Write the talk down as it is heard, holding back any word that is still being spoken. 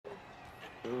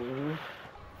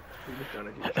just trying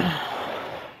to get.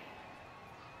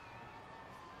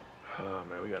 Oh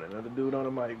man, we got another dude on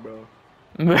the mic, bro.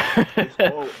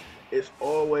 It's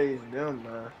always them,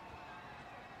 man.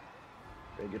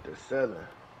 They get to selling.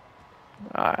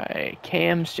 Alright,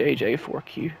 Cam's JJ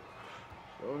 4Q.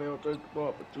 So they don't take the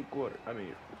ball for 2 quarters. I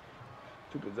mean,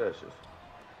 2 possessions.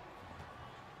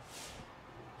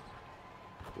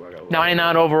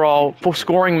 99 overall, full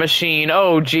scoring machine.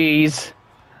 Oh, jeez. Here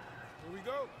we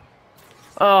go.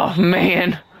 Oh,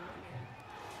 man.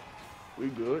 We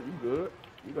good. You good.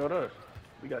 You got us.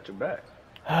 We got your back.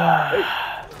 Hey.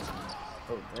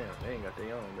 Oh, damn. They ain't got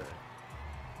their own back.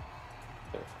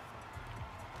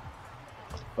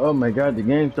 Oh my God, the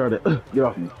game started. Get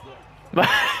off me.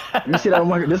 You see that?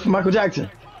 Michael? This is Michael Jackson.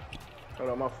 Hold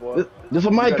on, my fault. This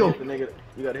is Michael. You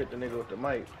gotta hit the nigga with the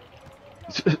mic.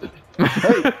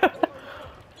 Hey.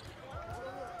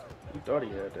 You thought he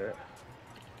had that.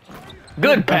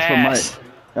 Good pass.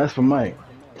 That's for Mike.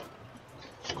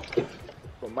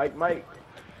 For Mike.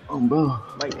 Oh, bro.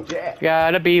 Mike Jack.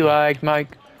 Gotta be like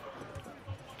Mike.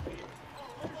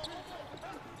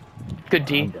 Good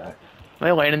D.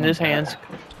 They land in his hands.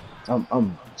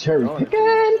 I'm cherry picking.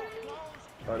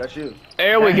 Oh, that's you.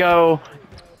 There we go.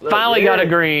 Look, Finally yeah. got a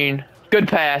green. Good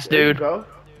pass, There you dude. go.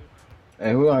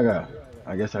 Hey, who I got?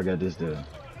 I guess I got this dude.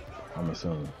 I'm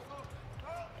assuming.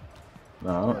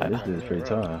 No, this dude's pretty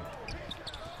tall.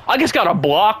 I just got a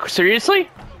block. Seriously?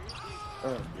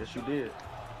 Yes, you did.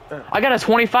 I got a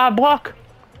 25 block.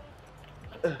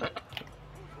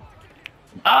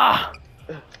 Ah!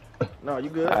 No, you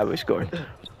good. I was scored.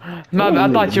 I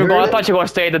thought you were going. I thought you were going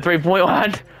to stay at the 3-point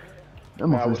line.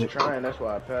 I was trying. That's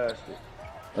why I passed it.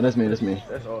 Oh, that's me. That's me.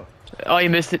 That's all. Oh, you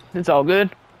missed it. It's all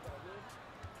good.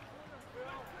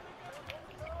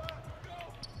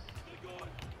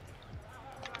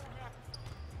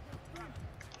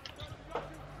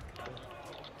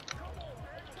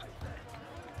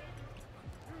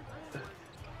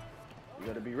 You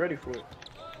gotta be ready for it.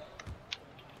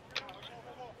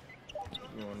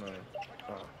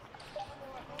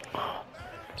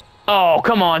 Oh,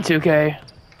 come on, 2K.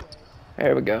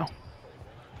 There we go.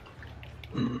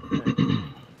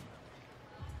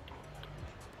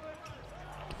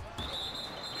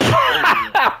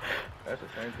 That's the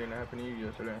same thing that happened to you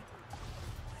yesterday.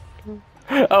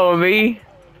 Oh, me?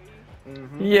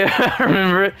 Mm-hmm. Yeah, I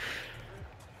remember it.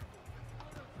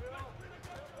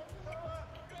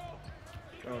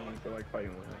 I don't even feel like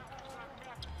fighting with him.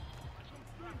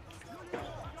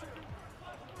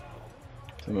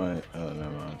 Somebody. Oh,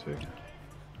 never mind. Too.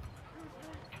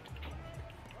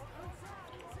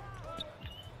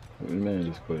 The man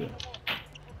just quit it.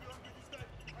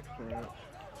 Yeah.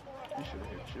 He should have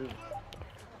hit you.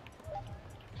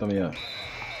 Tell me up.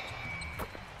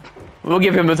 We'll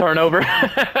give him the turnover.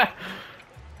 That's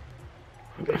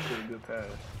a good pass.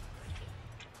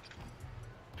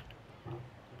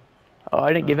 Oh,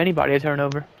 I didn't give anybody a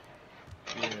turnover.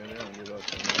 Yeah, they don't give up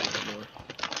anymore.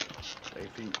 They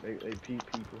peep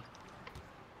people.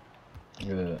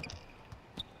 Look at that.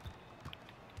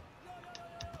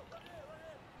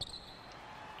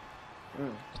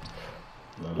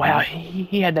 Wow,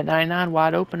 he had that 99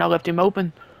 wide open. I left him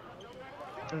open.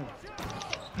 Come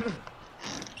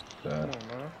on,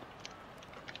 man.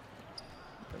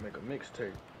 They make a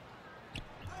mixtape.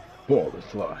 Ball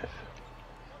is life.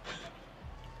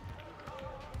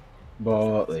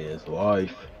 Ball is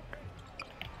life.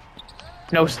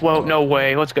 No slow, no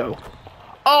way. Let's go.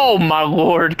 Oh my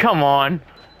lord, come on.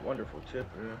 Wonderful tip,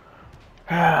 man.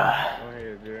 Go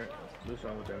ahead, Jared. Do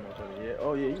something with that motherfucker. Yeah.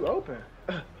 Oh yeah, you open.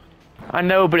 I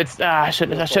know, but it's I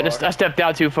shouldn't have I stepped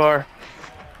out too far.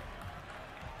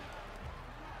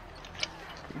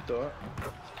 You thought?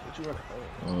 What you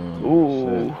reckon?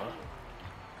 Ooh. Shit.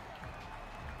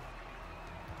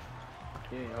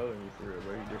 He ain't holding you for real,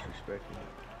 bro. He disrespecting you.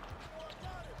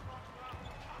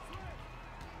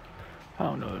 I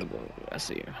don't know where to go. I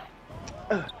see you.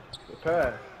 Good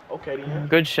pass. Okay, then.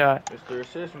 Good shot. Mr.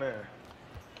 Assist Man.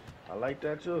 I like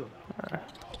that too.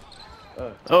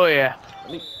 Oh yeah.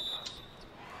 Where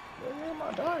am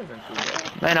I diving to,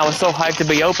 bro? Man, I was so hyped to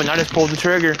be open. I just pulled the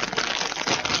trigger.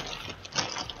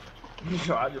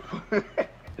 So I just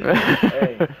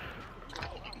hey.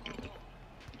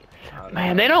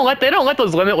 Man, they don't let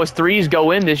those limitless threes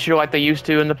go in this year like they used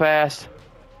to in the past.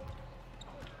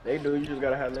 They do. You just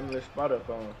gotta have limitless spot up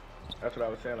on. That's what I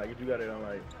was saying. Like if you got it on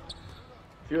like,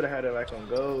 if you would have had it like on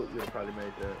gold, you'd have probably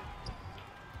made that.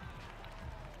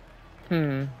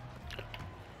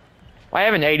 I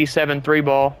have an 87 3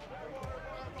 ball.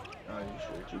 Oh, you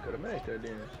should. You could have made that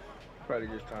then. Probably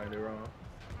just timed it wrong.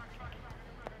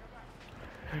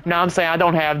 No, I'm saying I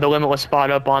don't have the limitless spot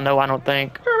up on though. I don't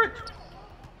think.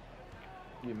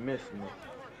 You missed me.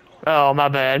 Oh, my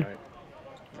bad. Right.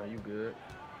 No, you good.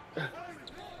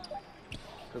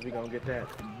 Cause we gonna get that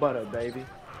butter, baby.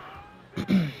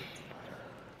 I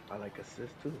like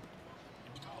assist too.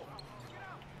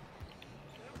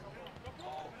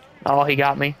 Oh, he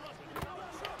got me.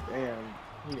 Damn,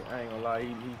 I ain't gonna lie,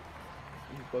 he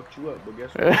fucked you up, but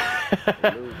guess what?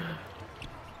 You're losing.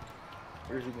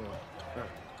 Where's he going?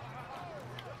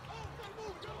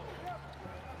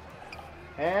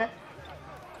 Huh?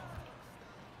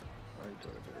 Oh, he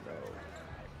told it to the dog.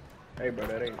 Hey, bro,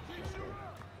 that ain't.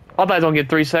 I thought I was gonna get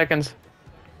 3 seconds.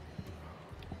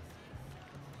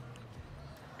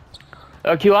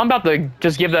 Q, I'm about to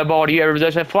just give that ball to you every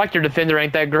possession. I feel like your defender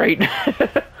ain't that great. Yeah,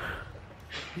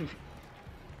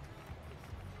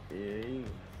 he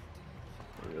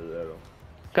little.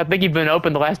 I think you've been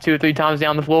open the last 2 or 3 times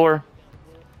down the floor.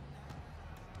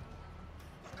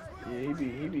 Yeah, he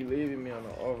be leaving me on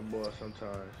the off ball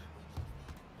sometimes.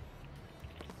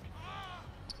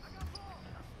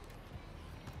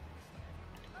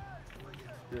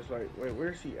 Just like, wait,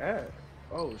 where's he at?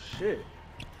 Oh shit.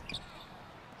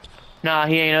 Nah,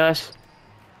 he ain't us.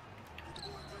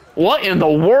 What in the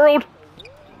world?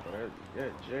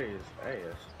 That Jay is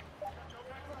ass.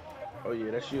 Oh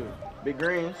yeah, that's you. Big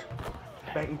greens.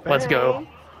 Bang, bang. Let's go.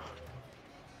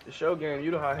 The show game,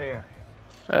 you the hot hand.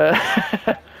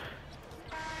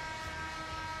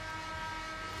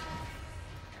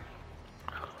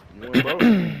 You want both?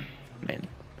 Man.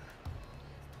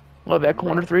 Love that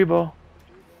corner 3 ball.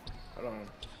 Hold on.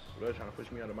 They're trying to push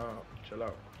me out of my mouth. Chill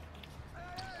out.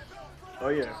 Oh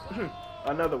yeah.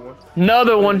 Another one.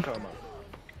 Another What are one. you talking about?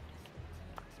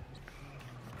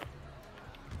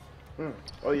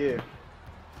 Oh yeah.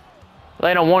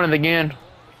 They don't want it again.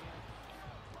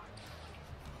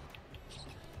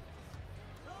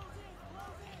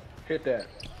 Hit that.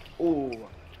 Ooh.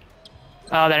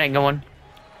 Oh, that ain't going.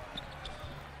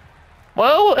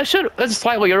 Well, it's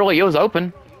slightly early. It was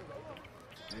open.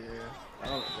 Yeah.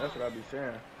 That's what I be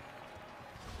saying.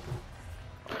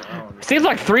 Seems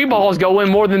like 3 balls go in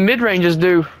more than mid-ranges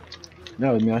do.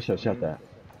 No, I mean, I should have shot that.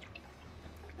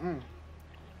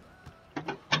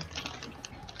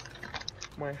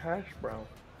 My hash brown.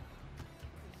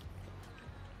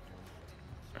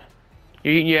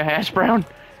 You eating your hash brown?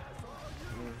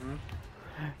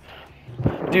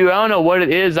 Dude, I don't know what it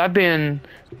is. I've been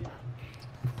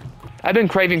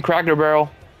craving Cracker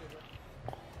Barrel.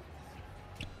 I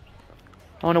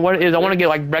don't know what it is. I want to get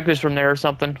like breakfast from there or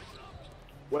something.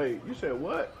 Wait, you said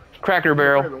what? Cracker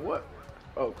Barrel. What?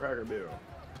 Oh, Cracker Barrel.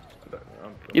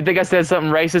 You think I said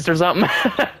something racist or something?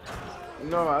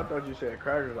 No, I thought you said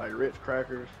crackers, like Ritz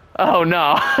crackers. Oh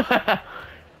no. I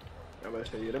about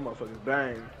to say, yeah, them motherfuckers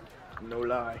bang. No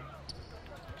lie.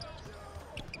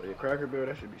 But yeah, Cracker Barrel,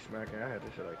 that should be smacking. I had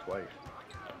this shit like twice.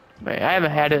 Man, I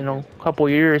haven't had it in a couple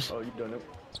years. Oh, you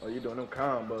doing them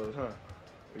combos, huh?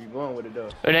 Where you going with it though?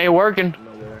 It ain't working.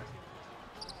 Nowhere.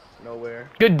 Nowhere.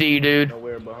 Good D, dude.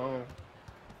 Nowhere but home.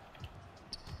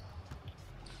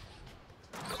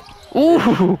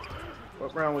 Ooh.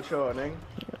 What wrong with y'all, nigga?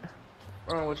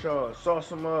 What's wrong with y'all? Sauce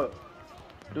them up.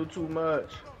 Do too much.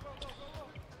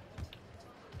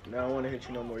 Now I don't want to hit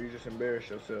you no more. You just embarrass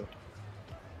yourself.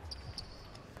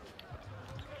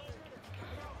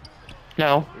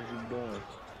 No. What you doing?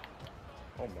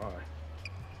 Oh my.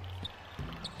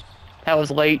 That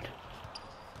was late.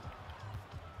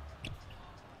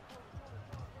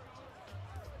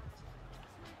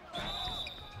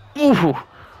 Ooh.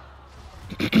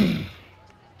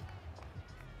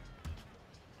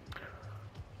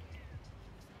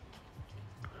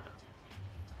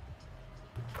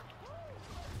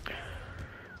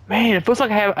 Man, it feels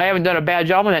like I haven't done a bad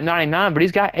job on that 99, but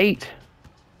he's got 8.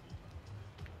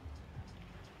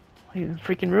 I didn't even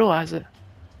freaking realize it.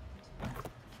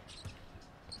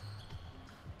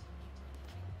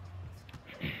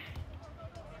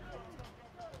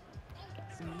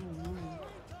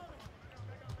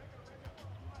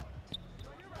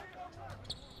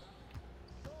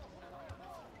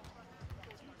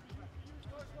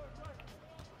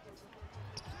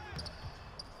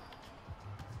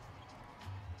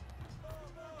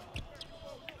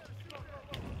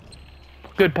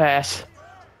 Good pass.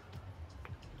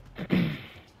 You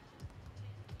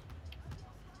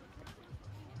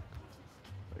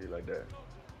like that?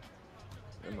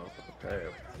 That motherfucker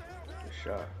pass. Good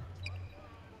shot.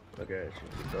 Look at you.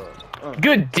 Good dog.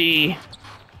 Good D.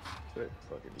 Good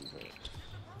fucking defense.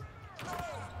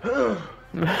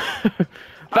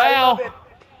 Foul.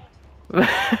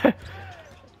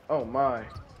 Oh my.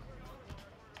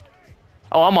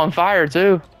 Oh, I'm on fire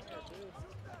too.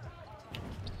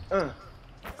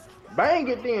 Bang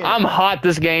it then. I'm hot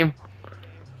this game.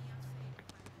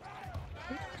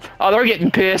 Oh, they're getting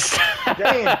pissed.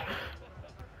 Damn.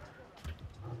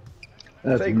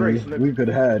 That's Say me. grace, nigga. We could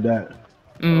have had that.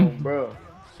 Oh, bro.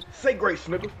 Say grace,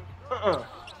 nigga. Yeah,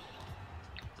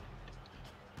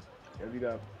 you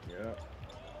got. Yeah.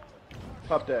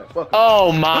 Pop that. Fuck it.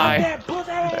 Oh my. Pop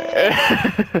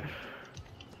that pussy.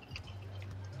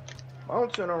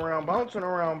 Bouncing around, bouncing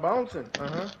around, bouncing.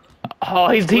 Oh,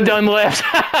 he done left.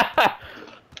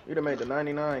 You done made the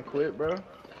 99 quit, bro. Is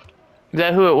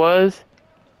that who it was?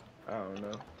 I don't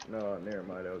know. No, never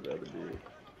mind. That was the other dude.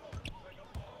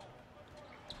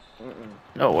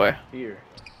 No way. Here.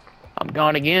 I'm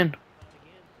gone again.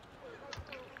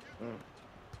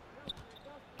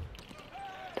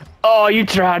 Oh, you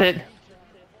tried it.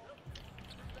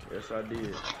 Yes, I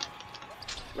did.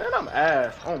 Man, I'm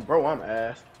ass. Oh, bro, I'm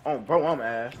ass. Oh, bro, I'm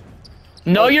ass.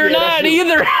 No, Oh, you're yeah, not that's you.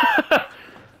 either.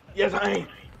 Yes, I ain't.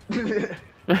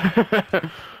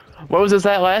 What was this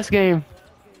that last game?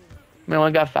 Man, I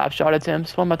only got 5 shot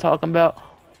attempts. What am I talking about?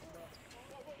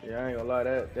 Yeah, I ain't gonna lie.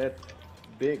 That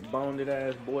big boned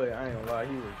ass boy, I ain't gonna lie.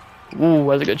 He was Ooh, that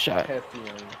was a good shot. hefty on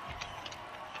you.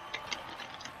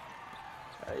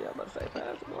 Hey, y'all about to say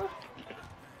pass, boy?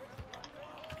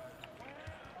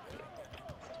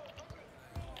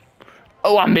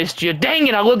 Oh, I missed you. Dang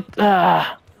it, I looked.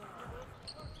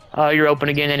 Oh, you're open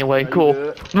again anyway. Are you Cool.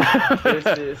 good? This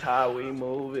is how we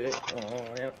move it.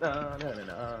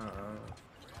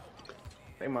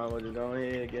 They might as well just go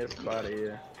ahead and get out of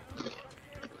here.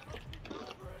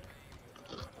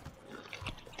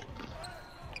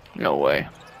 No way.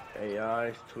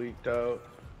 AI's tweaked out.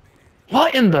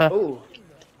 What in the? Ooh.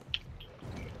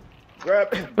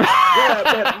 Grab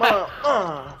that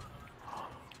mom.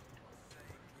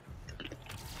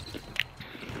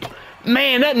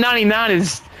 Man, that 99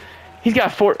 is. He's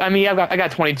got 4. I mean, I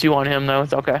got 22 on him though.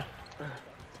 It's okay.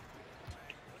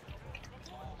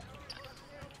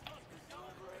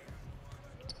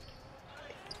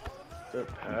 Good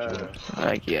pass.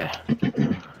 Like yeah.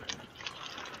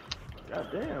 God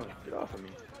damn, get off of me.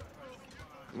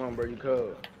 Come on, bro, you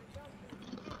cold.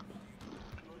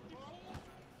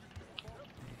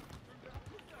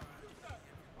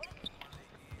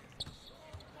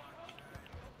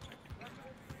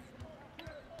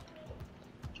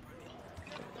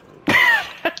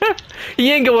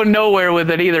 He ain't going nowhere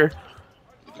with it either.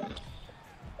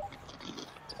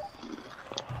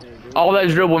 All that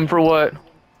dribbling for what?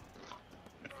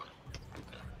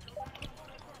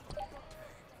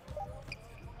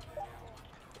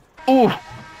 Ooh.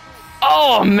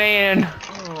 Oh man.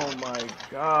 Oh my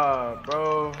god,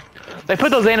 bro. They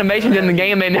put those animations in the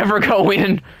game, they never go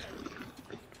in.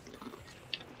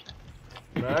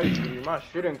 Man, I used to use my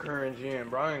shit in current gen,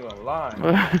 bro. I ain't gonna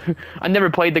lie. I never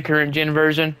played the current gen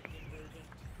version.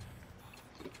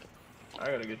 I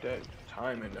gotta get that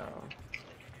timing down.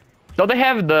 Don't they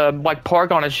have the like park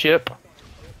on a ship?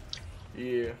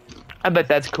 Yeah. I bet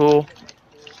that's cool.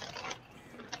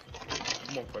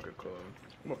 Motherfucker cool.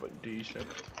 Motherfucker decent.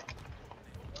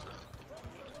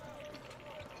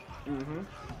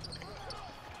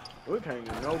 We can't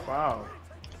get no foul.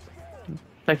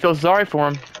 I feel sorry for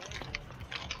him.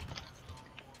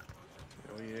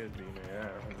 Oh, he is being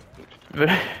an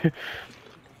ass.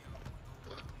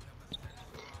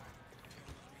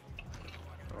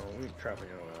 Oh, we trapping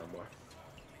your ass, boy.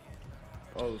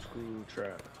 Old school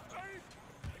trap.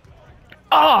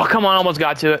 Oh, come on, almost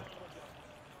got to it.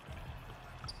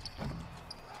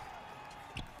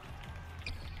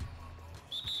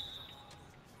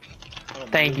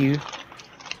 Thank you.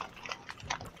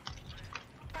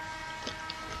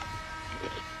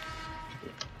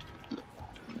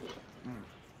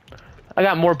 I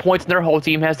got more points than their whole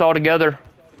team has altogether.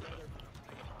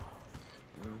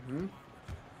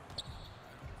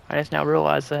 I just now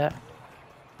realized that.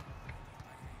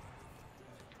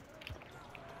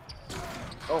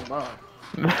 Oh my.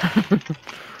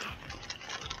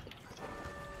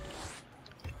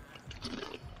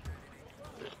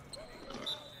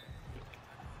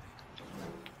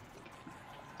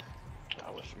 I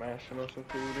was smashing on some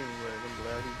food anyway. I'm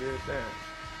glad he did that.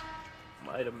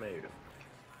 Might have made him.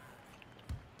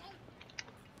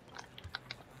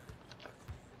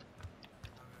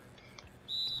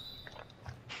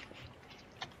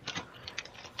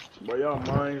 But y'all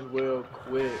might as well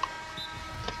quit.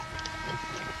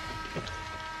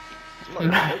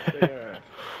 Somebody take their ass.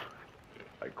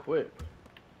 I quit.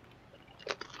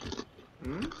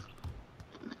 Hmm?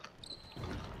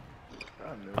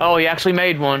 I knew Oh, it. he actually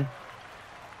made one.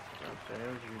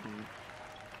 Damn,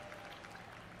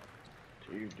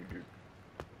 you dude.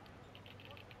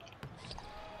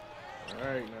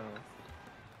 Alright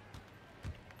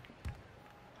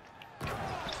now.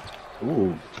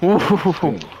 Ooh.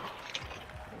 Ooh.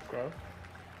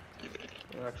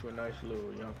 got you a nice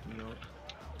little young, you know.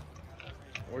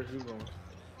 Where's you going?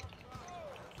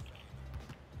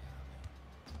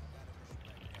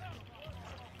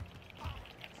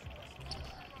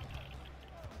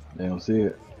 They don't see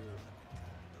it.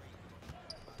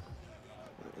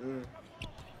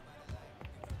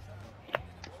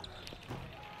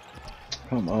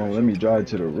 Come on, let me drive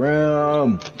to the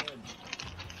rim.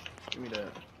 Give me that.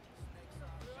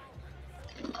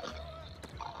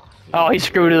 Oh, he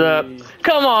screwed it up.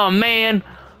 Come on, man.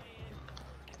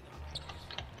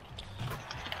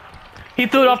 He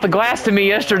threw it off the glass to me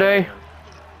yesterday.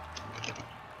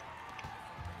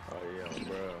 Oh yeah,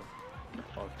 bro.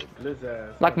 Off the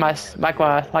blizzard. Like my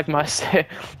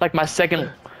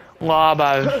second lob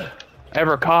I've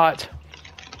ever caught.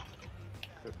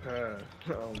 Good pass.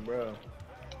 Oh, bro.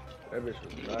 That bitch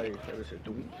was nice. That bitch said,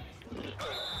 "Doink."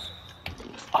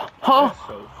 Huh? That's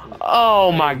so cool.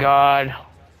 Oh my god.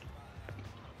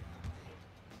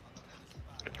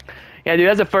 Yeah, dude,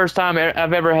 that's the first time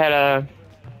I've ever had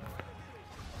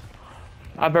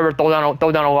I've ever throw down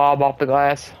a lob off the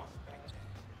glass.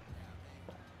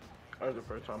 That was the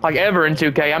first time. Like ever in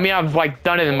 2K. I mean, I've like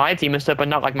done it in my team and stuff, but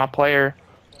not like my player.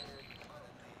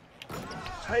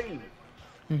 Hey.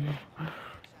 Well,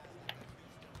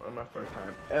 my first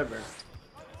time ever.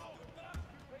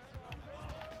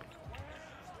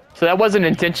 So that wasn't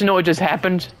intentional, it just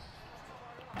happened.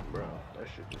 Bro, that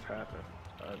shit just happened.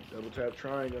 I double tap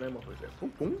triangle and that motherfucker said,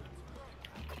 boom, boom.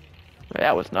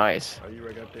 That was nice. Oh, you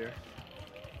right up there?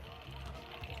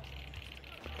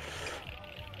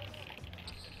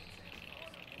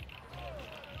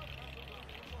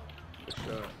 Good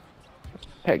shot.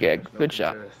 Heck yeah, That's no good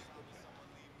shot. contest.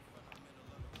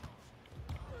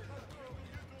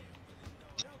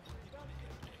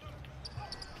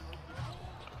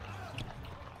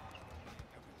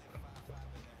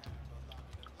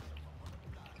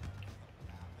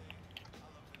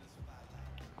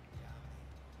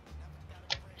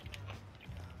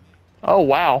 Oh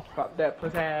wow. Pop that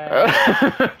pussy.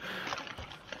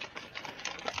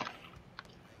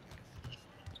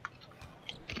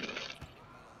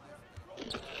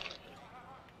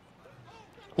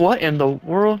 What in the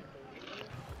world?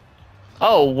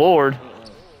 Oh lord.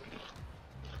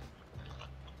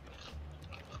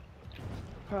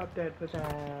 Pop that pussy.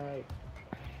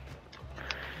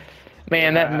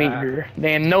 Man, that meter.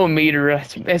 Man, no meter.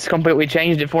 It's completely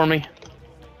changed it for me.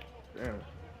 Damn.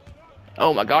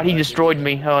 Oh my god, he destroyed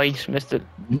me. Oh, he just missed it.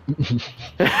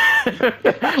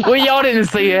 Well, y'all didn't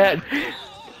see that.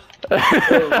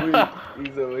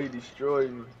 He's he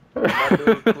destroyed me. My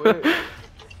dude quit.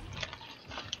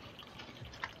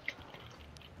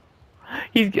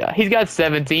 He's got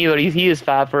 17, but he is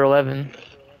 5 for 11.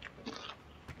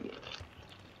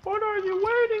 What are you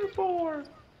waiting for?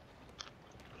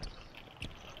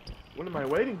 What am I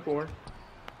waiting for?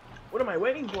 What am I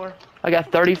waiting for? I got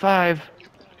 35.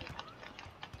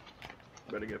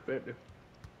 Better get 50.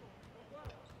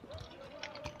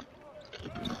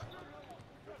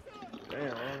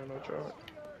 Damn, I don't know try.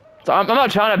 So I'm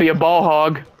not trying to be a ball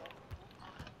hog.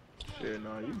 Shit,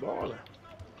 nah, you balling.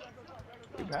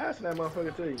 You passing that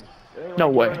motherfucker to you. It ain't No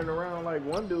like you way. running around like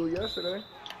one dude yesterday.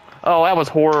 Oh, that was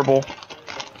horrible.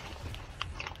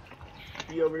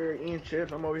 He over here eating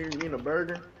chips. I'm over here eating a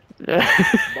burger.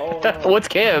 What's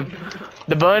Kev?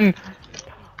 The bun?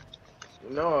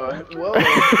 No, whoa.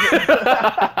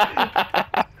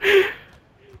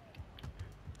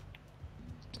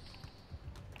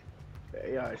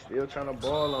 AI still trying to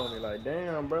ball on me. Like,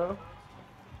 damn, bro.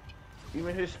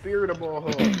 Even his spirit of ball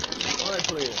hard. Fine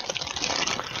player.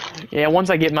 Yeah, once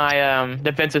I get my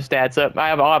defensive stats up,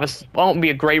 I won't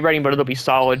be a great rating, but it'll be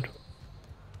solid.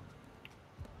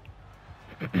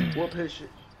 Whoop his shit.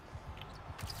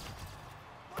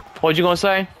 What you gonna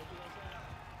say?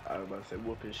 I was about to say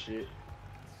whoop his shit.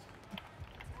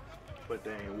 But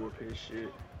they ain't whoop his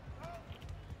shit.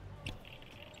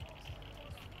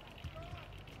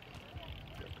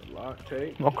 Got the lock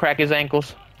tape. I'll crack his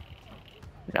ankles.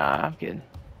 Nah, I'm kidding.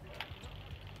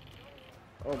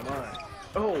 Oh my.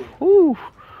 Oh, Woo.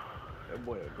 that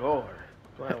boy a guard.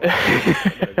 Playing with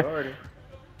that boy guarding.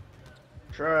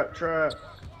 Trap, trap.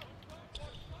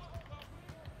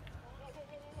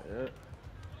 Yeah.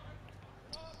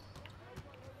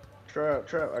 Trap,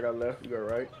 trap. I got left. You go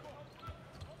right.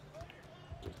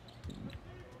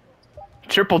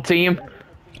 Triple team.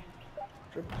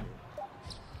 Triple.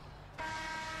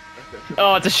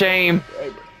 Oh, it's a shame. Hey,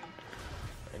 bro.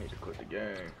 I need to quit the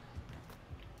game.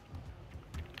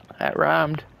 That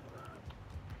rhymed.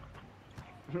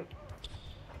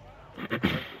 That's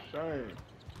a shame.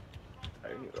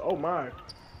 Oh my.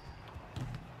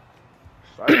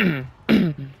 Sight.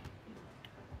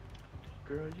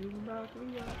 Girl, you knock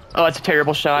me out. Oh, that's a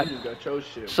terrible shot. You got your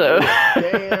shit. So.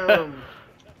 Damn.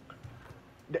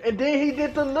 And then he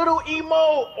did the little emo.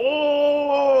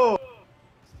 Oh.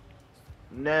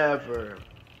 Never.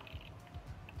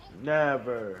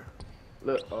 Never.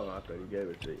 Look. Oh, I thought he gave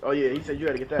it to you. Oh, yeah. He said you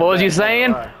had to get that. What was back. you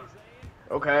saying? Right.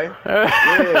 Okay.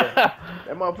 Yeah.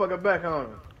 That motherfucker back on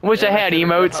him. Wish I had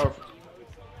emotes.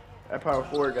 That power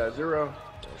forward got 0.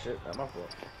 Oh, shit. Not my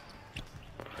fault.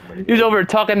 He was over here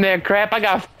talking that crap. I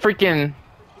got freaking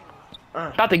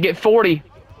about to get 40.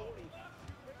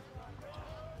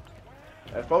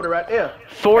 That folder right there.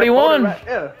 41. Right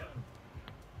there.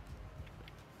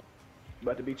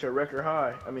 About to beat your record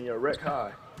high. I mean your rec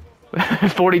high.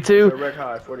 42. Your rec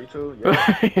high, 42.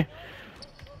 Yeah.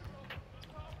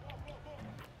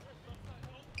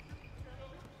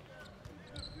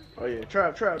 Oh yeah,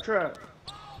 trap.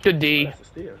 Good D. That's a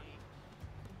steal.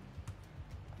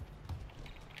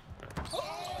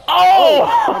 Oh!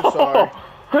 I'm sorry.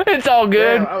 It's all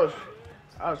good.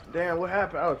 Damn, damn, what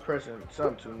happened? I was pressing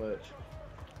something too much.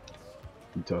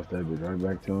 You tossed that bitch right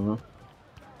back to him, huh?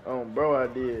 Oh, bro, I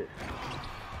did.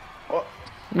 Oh,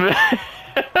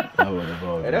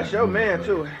 hey, that's your man,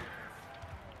 too.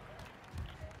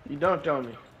 You dunked on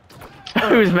me.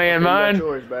 Who's man? Mine? You got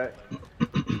yours back.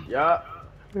 Yup.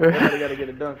 I gotta get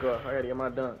a dunk off. I gotta get my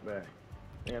dunk back.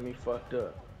 They got me fucked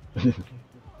up.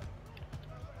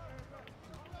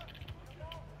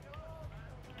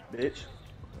 Bitch.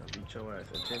 I beat your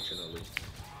ass intentionally.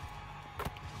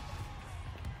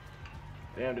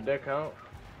 Damn, did that count?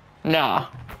 Nah.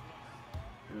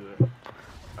 Good.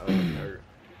 I was hurt.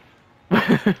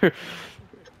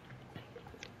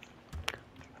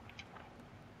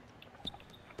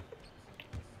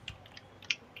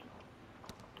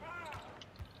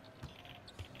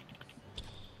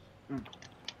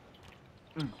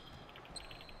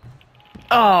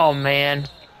 Oh man.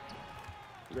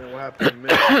 Then what happened in the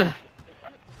middle?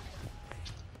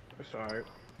 That's alright.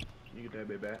 You get that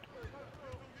bit back.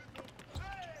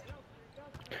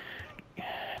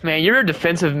 Man, you're a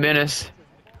defensive menace.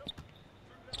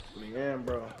 I am,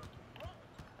 bro.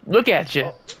 Look at you.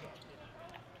 Oh.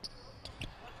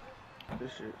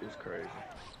 This shit is crazy.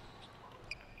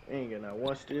 Ain't getting that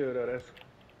one steal though.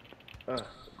 That's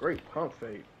great pump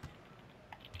fake.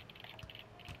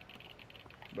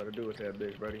 Better do with that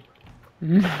bitch, buddy.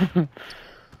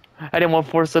 I didn't want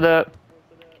to force it up.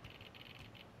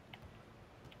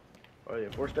 Oh yeah,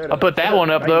 force that up. I'll put that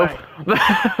one up bang, though.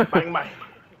 Bang. Bang, bang.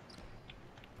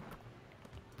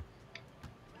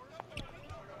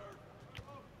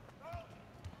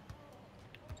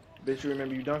 Bitch, you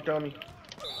remember you dunked on me?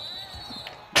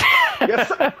 Yes,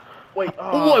 sir. Wait,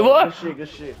 oh, Wait, what? Good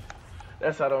shit.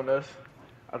 That's out on us.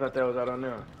 I thought that was out on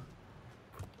them.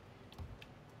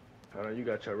 Hold on, you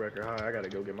got your record high. I gotta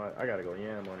go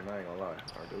yam on him, I ain't gonna lie.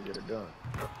 Or go get it done.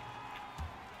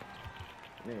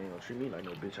 You ain't gonna treat me like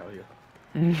no bitch out here.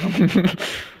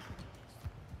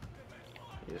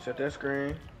 Yeah, set that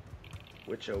screen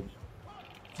with your...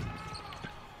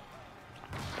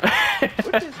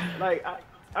 Which is, like,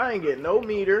 I ain't getting no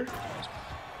meter.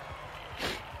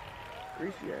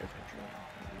 Greasy ass control.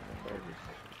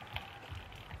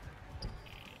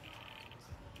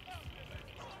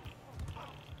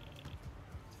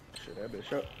 Shit, that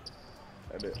bitch up.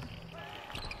 That bitch.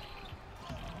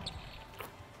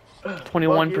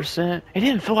 21%. It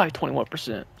didn't feel like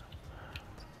 21%.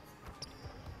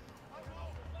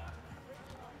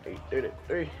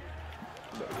 833.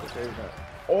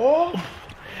 Oh!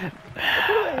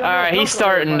 All right, he's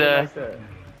starting to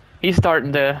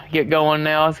get going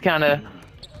now. It's kind of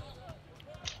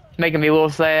making me a little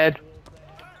sad.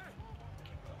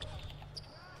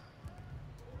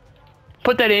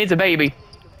 Put that in, it's a baby.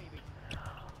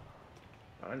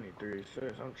 I need 3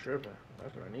 assists. I'm tripping.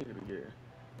 That's what I need to be getting.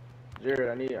 Jared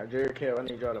Kev, I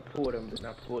need y'all to pull them,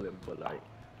 not pull them, but like,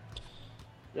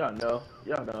 y'all know.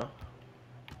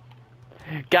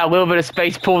 Got a little bit of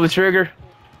space, pull the trigger.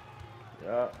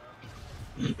 Yeah.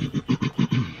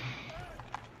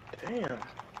 Damn.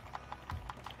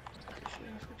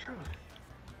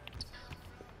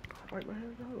 Wipe my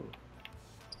hands out. What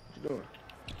you doing?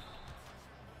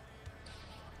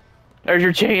 There's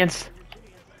your chance.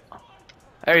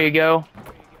 There you go.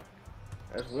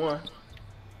 That's one.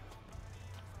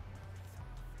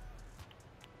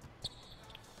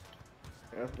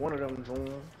 That's one of them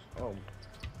joints. Oh,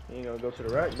 he ain't gonna go to the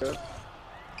rack though.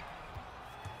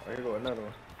 Oh, here go another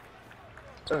one.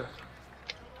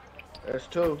 That's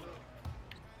 2.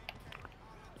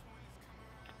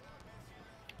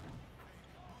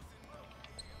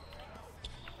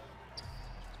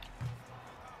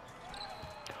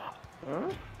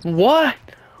 Huh? What?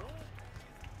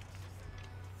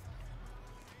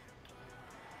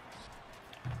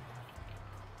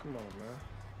 man.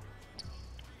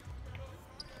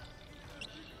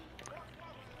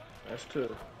 That's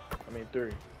 2. I mean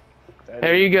 3.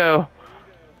 There you go.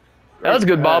 That was a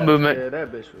good ball movement. Yeah,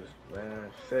 that bitch was,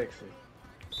 man, sexy.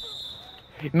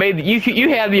 You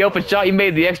had the open shot. You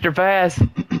made the extra pass.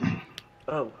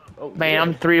 Oh, Man, yeah.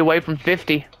 I'm 3 away from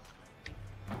 50.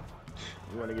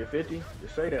 You want to get 50?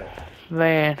 Just say that.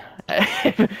 Man.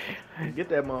 Get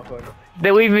that motherfucker. They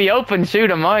leave me open.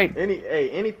 Shoot, I might.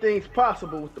 Anything's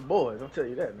possible with the boys. I'll tell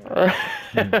you that,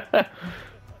 man.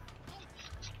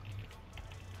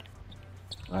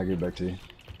 I'll get back to you.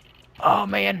 Oh,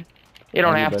 man. You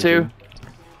don't I'll have get back to. you.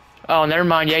 Oh, never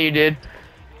mind. Yeah, you did.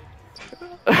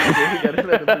 Yeah, he got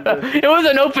another position. It was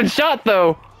an open shot,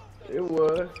 though. It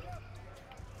was.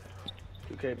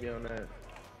 You can't be on that.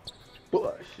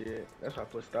 Bullshit. That's why I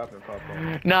put stop and pop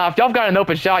on. Nah, if y'all got an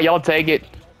open shot, y'all take it.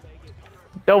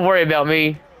 Don't worry about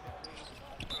me.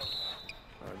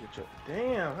 I'll get your.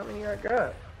 Damn, how many I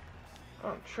got?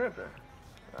 I'm tripping.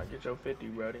 I'll get your 50,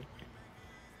 buddy.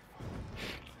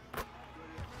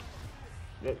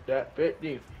 Get that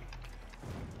 50.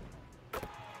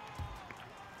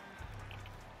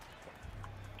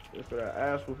 Just for that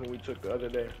ass whooping we took the other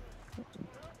day.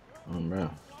 Oh, man.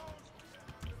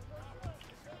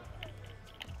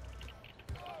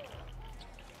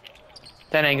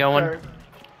 That ain't going. Okay.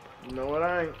 You know what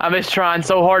I ain't? I'm just trying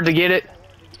so hard to get it.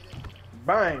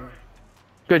 Bang.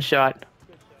 Good shot.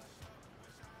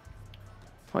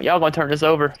 Well, y'all gonna turn this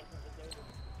over.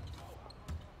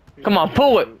 Come on,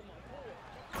 pull it.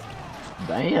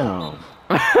 Damn.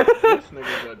 This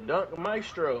nigga's a dunk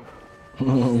maestro.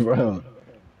 Bro.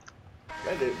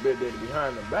 That bit did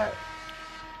behind the back.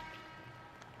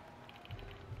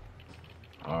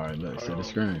 Alright, let's see the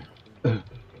screen.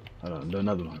 Hold on, do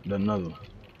another one. Do another one.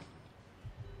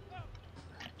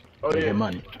 Oh yeah. Get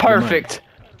money. Perfect.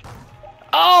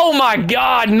 Oh my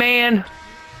God, man.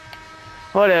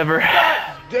 Whatever.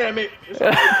 Damn it.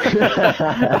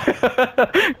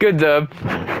 Good dub.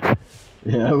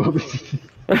 Yeah.